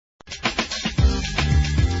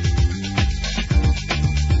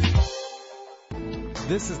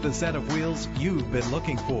This is the set of wheels you've been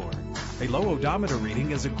looking for. A low odometer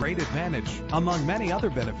reading is a great advantage, among many other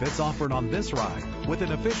benefits offered on this ride. With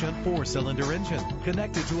an efficient 4-cylinder engine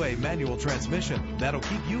connected to a manual transmission that'll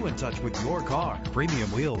keep you in touch with your car.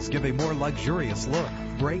 Premium wheels give a more luxurious look.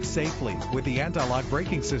 Brake safely with the anti-lock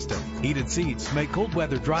braking system. Heated seats make cold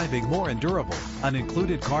weather driving more endurable. An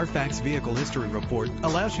included Carfax vehicle history report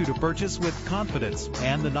allows you to purchase with confidence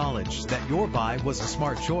and the knowledge that your buy was a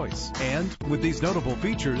smart choice. And with these notable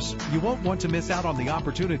features, you won't want to miss out on the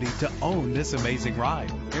opportunity to own this amazing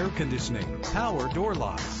ride. Air conditioning, power door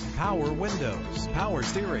locks, power windows, power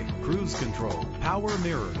steering, cruise control, power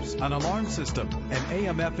mirrors, an alarm system, an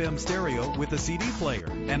AM/FM stereo with a CD player,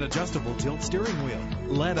 and adjustable tilt steering wheel.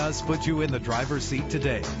 Let us put you in the driver's seat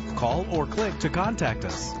today. Call or click to contact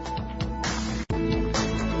us.